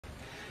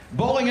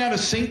Bowling out of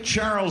St.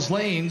 Charles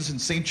Lanes in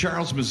St.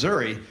 Charles,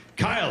 Missouri,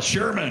 Kyle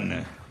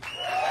Sherman.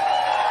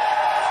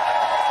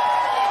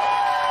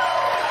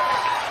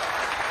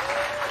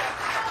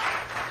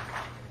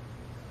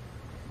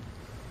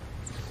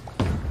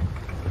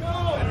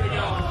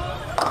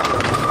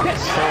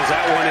 Throws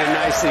that one in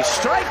nicely.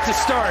 Strike to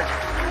start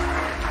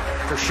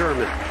for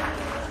Sherman.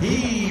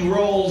 He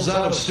rolls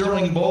out of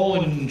Sterling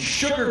Bowl in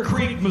Sugar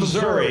Creek,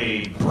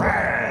 Missouri,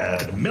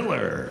 Brad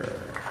Miller.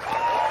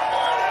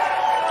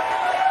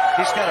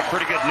 He's got a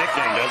pretty good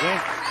nickname, doesn't he?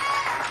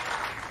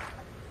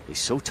 He's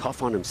so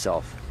tough on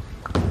himself.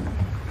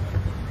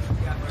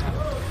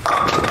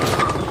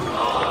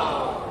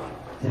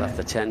 Left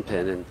the 10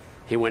 pin, and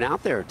he went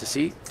out there to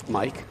see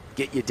Mike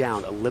get you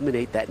down,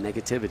 eliminate that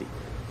negativity.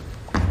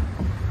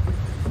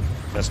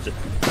 Missed it.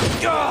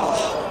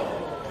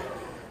 Oh!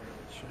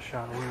 Should have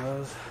shot one of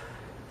those.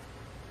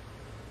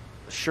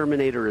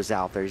 Shermanator is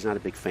out there. He's not a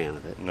big fan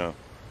of it. No.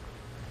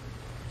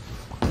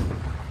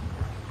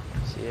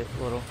 See it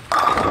a little.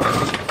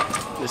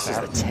 This is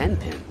the 10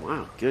 pin.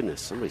 Wow, goodness.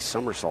 Somebody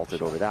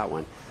somersaulted over that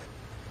one.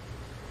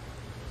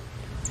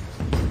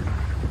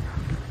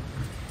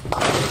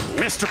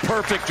 Mr.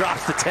 Perfect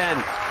drops the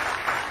 10.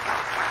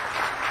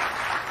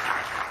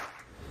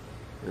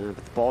 But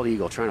the bald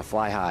eagle trying to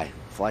fly high,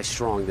 fly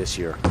strong this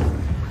year.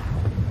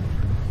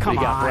 Come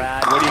on,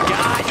 Brad. What do you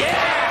got?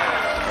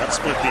 Yeah! That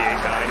split the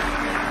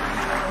 8-9.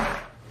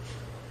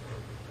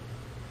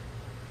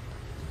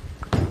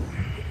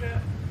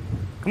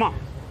 Come on.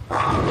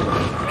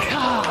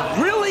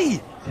 God,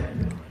 really?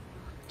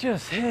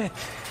 Just hit.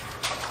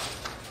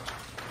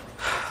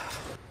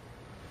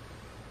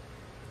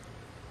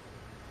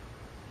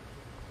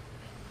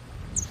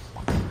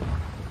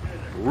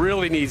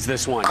 Really needs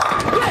this one.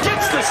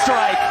 Gets the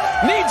strike.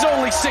 Needs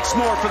only 6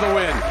 more for the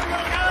win.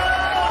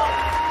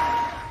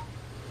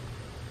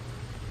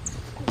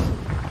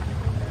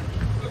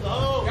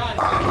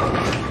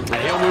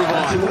 And he'll move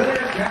on.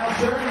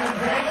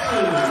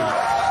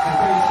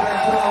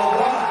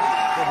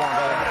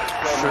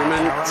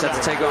 Sherman set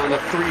to take on the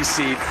 3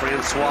 seed,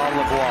 Francois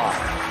Lavoie.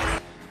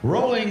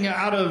 Rolling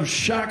out of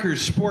Shocker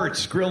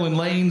Sports Grill and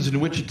Lanes in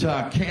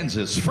Wichita,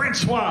 Kansas,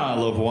 Francois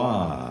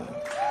Lavoie.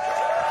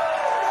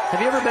 Have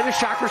you ever been to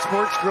Shocker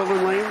Sports Grill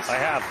and Lanes? I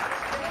have.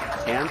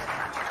 And?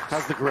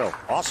 How's the grill?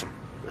 Awesome.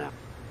 Yeah.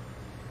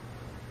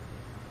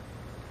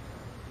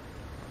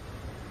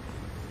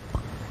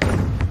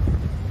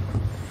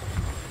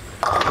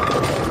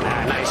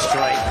 Nice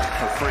strike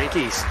for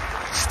Frankie's.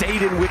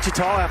 Stayed in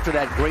Wichita after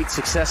that great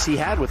success he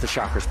had with the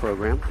Shockers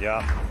program.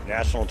 Yeah,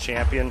 national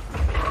champion.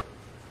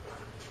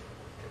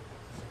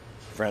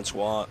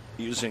 Francois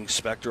using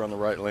Spectre on the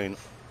right lane.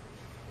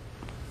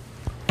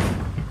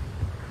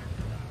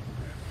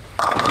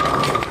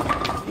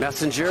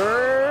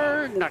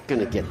 Messenger, not going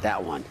to get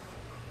that one.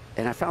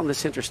 And I found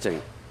this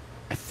interesting.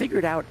 I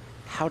figured out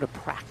how to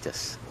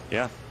practice.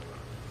 Yeah.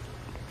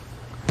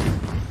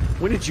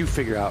 When did you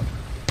figure out?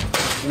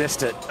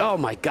 Missed it. Oh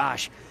my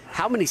gosh.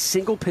 How many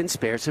single pin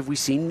spares have we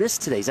seen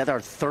missed today? Is that our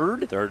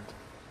third? Third.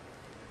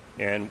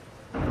 And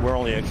we're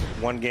only at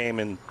 1 game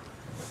and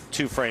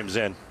 2 frames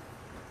in.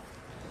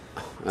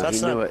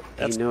 He knew it.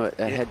 He knew it.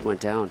 That head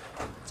went down.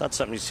 It's not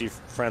something you see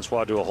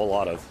Francois do a whole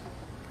lot of.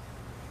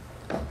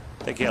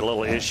 I think he had a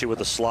little issue with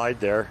the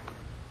slide there.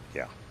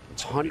 Yeah.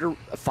 It's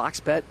Fox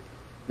bet.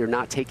 They're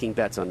not taking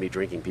bets on me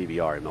drinking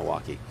PBR in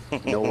Milwaukee.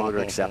 No longer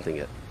accepting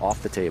it.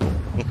 Off the table.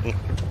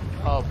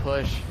 Oh,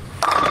 push.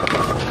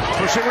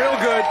 Pushing real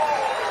good.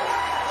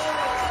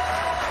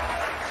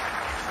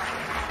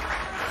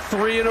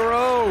 3 in a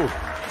row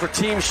for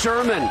Team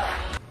Sherman.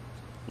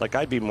 Like,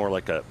 I'd be more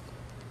like a...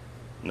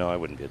 No, I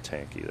wouldn't be a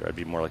tank either. I'd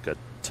be more like a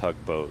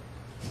tugboat.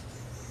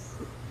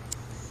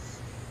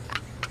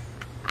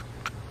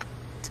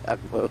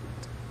 Tugboat.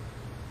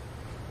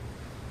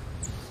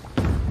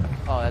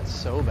 Oh, that's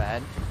so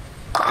bad.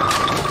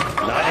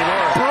 Not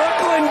anymore.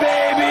 Brooklyn,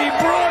 baby,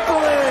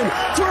 Brooklyn.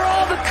 It's where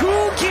all the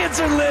cool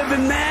kids are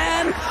living,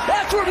 man.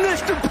 That's where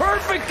Mr.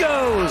 Perfect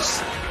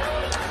goes.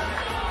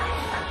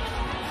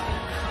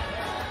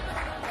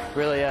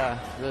 Really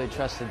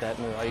trusted that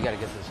move. Oh, you got to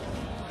get this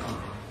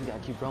one. You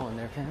got to keep rolling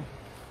there, fam.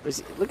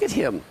 Look at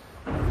him.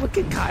 Look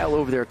at Kyle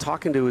over there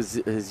talking to his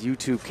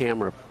YouTube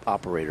camera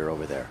operator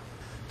over there.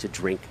 To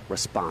drink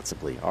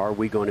responsibly. Are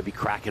we going to be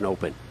cracking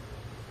open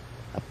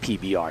a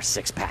PBR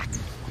 6-pack?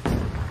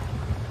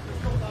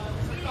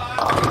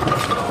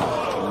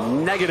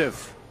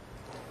 Negative.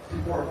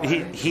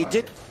 He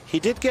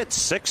did get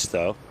 6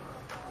 though.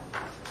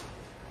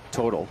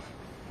 Total.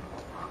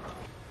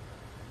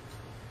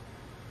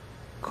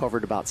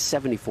 Covered about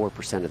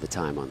 74% of the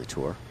time on the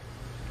tour.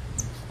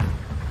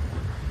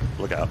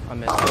 Look out. I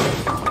missed it.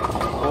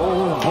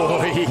 Oh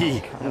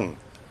boy.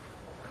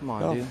 Come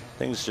on, Well, dude.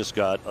 things just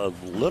got a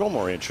little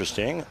more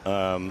interesting.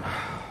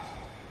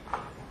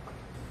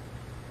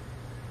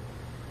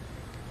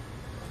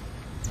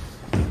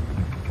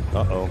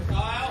 Uh-oh.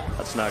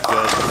 That's not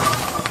good.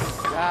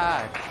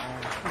 God.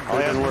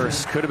 Could have been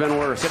worse. Could have been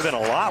worse. Could have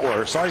been a lot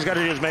worse. All he's got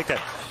to do is make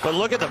that But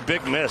look at the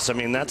big miss. I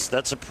mean,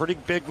 that's a pretty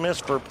big miss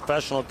for a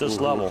professional at this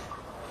level.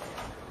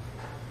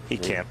 He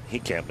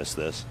can't miss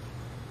this.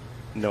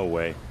 No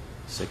way.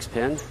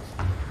 6-pin.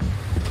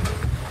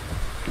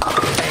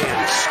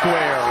 And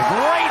square,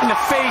 right in the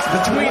face,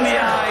 between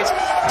the eyes.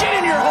 Get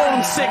in your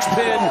home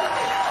 6-pin.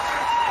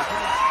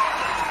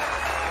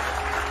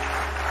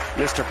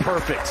 Mr.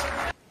 Perfect.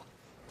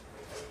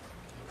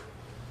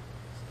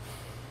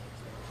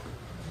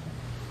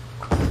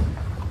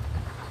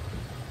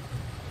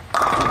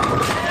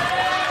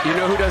 You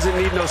know who doesn't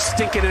need no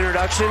stinking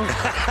introduction?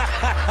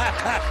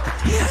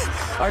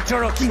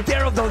 Arturo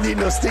Quintero don't need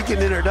no stinking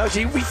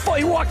introduction.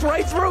 He walked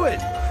right through it.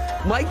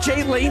 Mike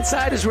J.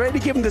 Laneside is ready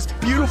to give him this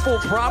beautiful,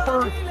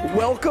 proper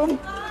welcome.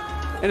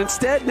 And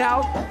instead,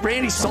 now,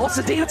 Randy's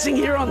salsa dancing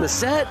here on the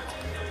set.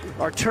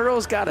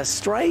 Arturo's got a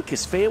strike.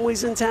 His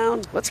family's in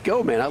town. Let's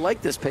go, man. I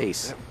like this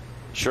pace.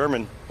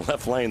 Sherman,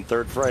 left lane,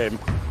 third frame.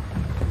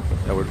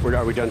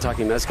 Are we done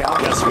talking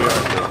NASCAR? Yes, we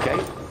are. Okay.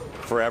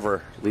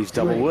 Forever. Leaves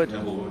double wood.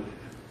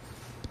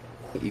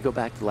 You go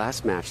back to the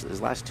last match,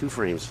 his last 2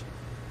 frames.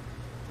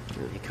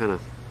 He kind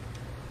of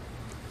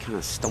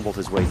stumbled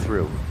his way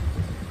through.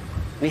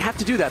 And you have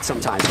to do that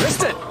sometimes.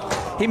 Missed it.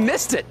 He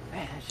missed it.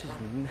 Man, that's just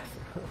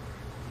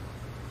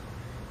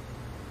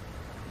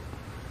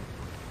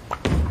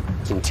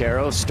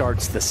Quintero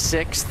starts the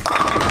 6th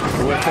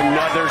with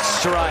another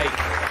strike.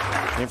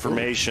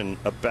 Information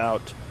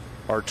about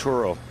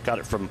Arturo. Got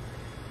it from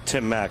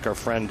Tim Mack, our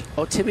friend.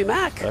 Oh, Timmy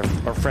Mack.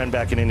 Our friend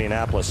back in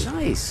Indianapolis.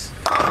 Nice.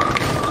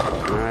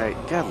 All right,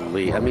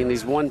 golly. I mean,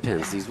 these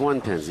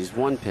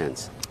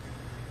 1-pins.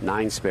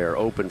 9 spare,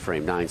 open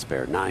frame, 9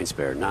 spare, 9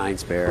 spare, 9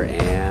 spare,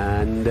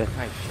 and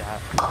nice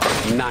shot.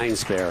 9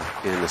 spare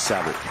in the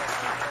 7th.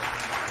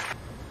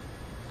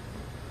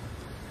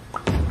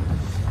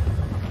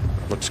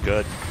 Looks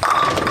good.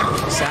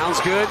 Sounds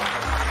good,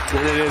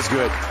 and it is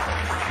good.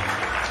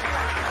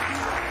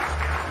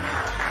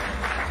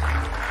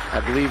 I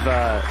believe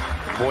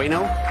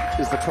bueno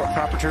is the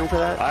proper term for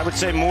that? I would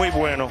say muy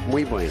bueno.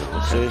 Muy bueno.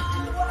 Okay. See?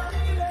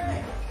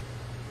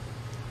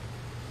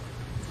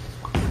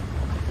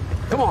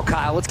 Come on,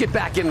 Kyle. Let's get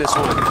back in this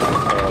one.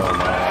 Oh,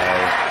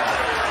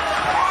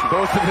 my.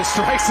 Both of the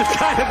strikes have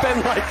kind of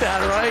been like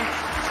that, right?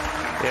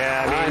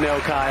 Yeah, I know,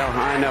 Kyle.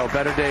 I know.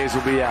 Better days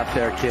will be out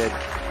there, kid.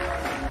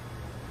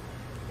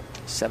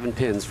 7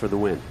 pins for the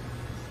win.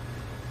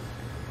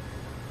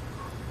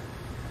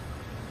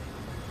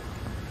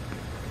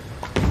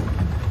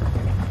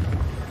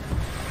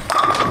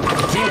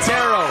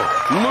 Quintero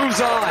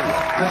moves on.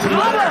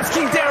 Vamos,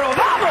 Quintero,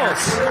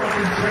 vamos!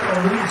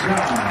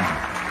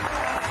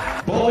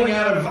 Bowling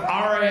out of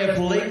RAF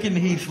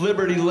Lakenheath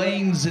Liberty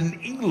Lanes in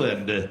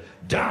England,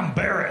 Dom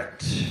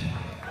Barrett.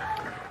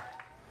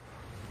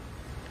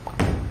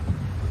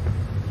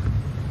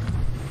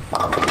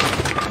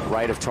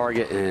 Right of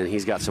target, and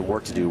he's got some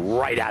work to do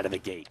right out of the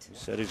gate. He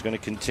said he's going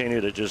to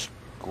continue to just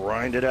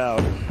grind it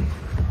out.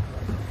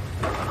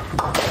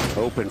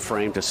 Open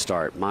frame to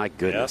start. My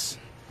goodness.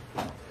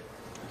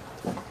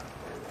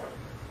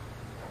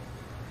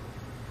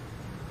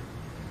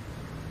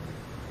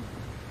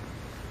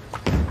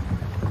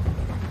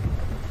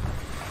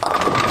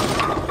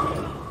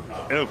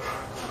 Yep.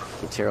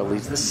 Quintero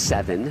leads the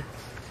 7.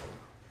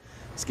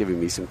 He's giving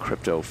me some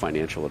crypto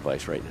financial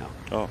advice right now.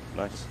 Oh,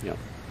 nice. Yep.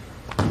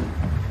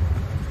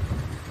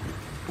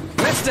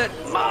 Missed it!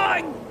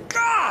 My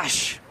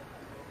gosh!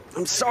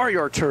 I'm sorry,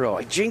 Arturo.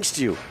 I jinxed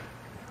you.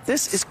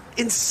 This is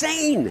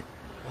insane.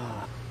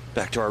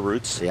 Back to our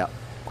roots. Yep.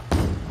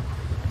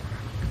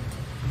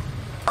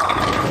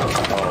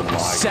 Oh, my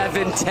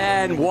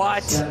 7-10.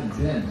 What?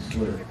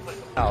 7-10.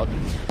 out.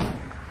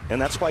 And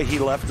that's why he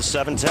left the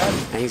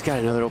 7-10. And he's got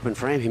another open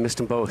frame. He missed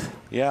them both.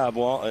 Yeah,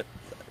 well,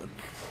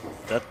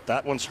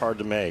 that one's hard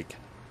to make.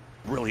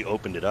 Really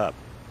opened it up.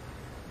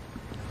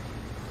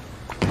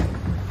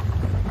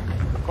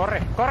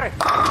 Corre, corre.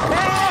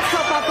 Eso,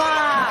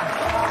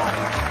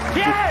 papá.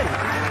 Bien.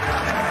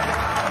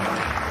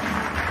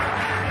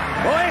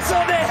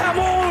 Hueso de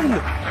jamón.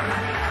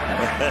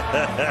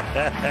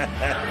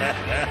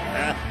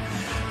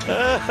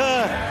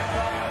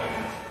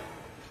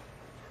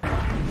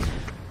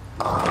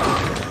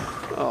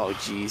 Oh,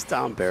 geez,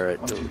 Dom Barrett.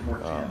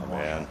 Oh,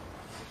 man.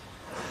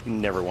 You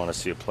never want to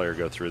see a player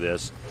go through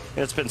this.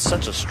 And it's been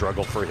such a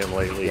struggle for him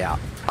lately. Yeah.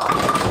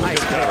 Nice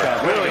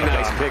pickup. Really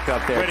nice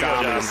pickup there,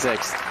 Dom, in the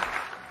 6th.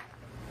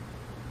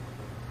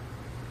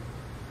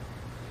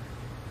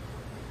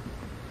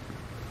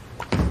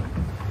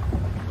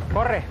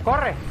 Corre,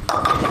 corre.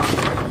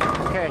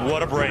 Okay.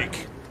 What a break.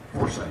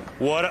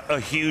 What a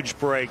huge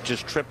break.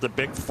 Just tripped the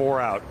big 4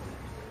 out.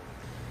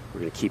 We're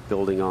going to keep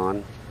building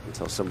on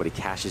until somebody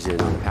cashes in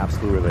on the Pabst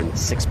Blue Ribbon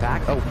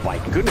 6-pack. Oh, my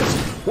goodness.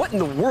 What in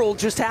the world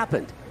just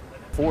happened?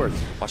 4th.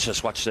 Watch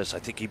this, watch this. I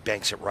think he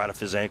banks it right off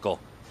his ankle.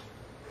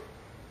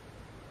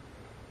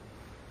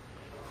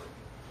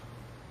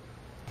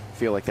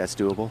 Feel like that's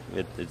doable?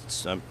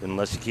 It's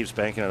unless he keeps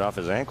banking it off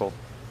his ankle.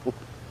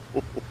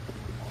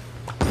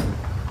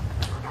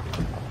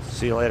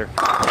 See you later.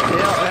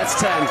 Yeah, that's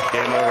 10.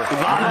 Game over.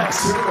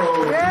 Vamos!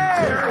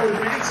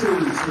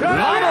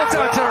 Vamos,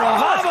 Arturo!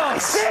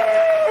 Vamos!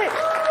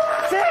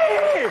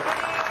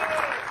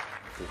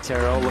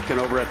 Quintero looking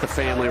over at the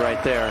family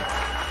right there.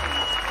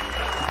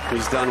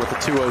 He's done with the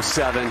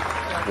 207.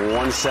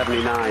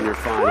 179, your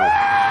final.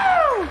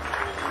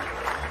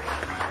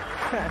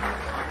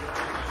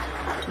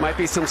 Might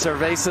be some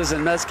cervezas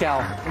and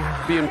mezcal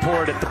being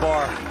poured at the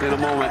bar in a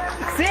moment.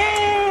 Sí!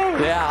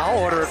 Yeah, I'll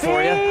order it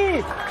for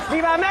you.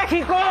 Viva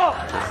Mexico! A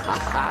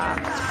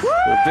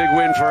big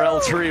win for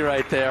L3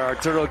 right there,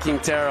 Arturo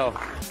Quintero.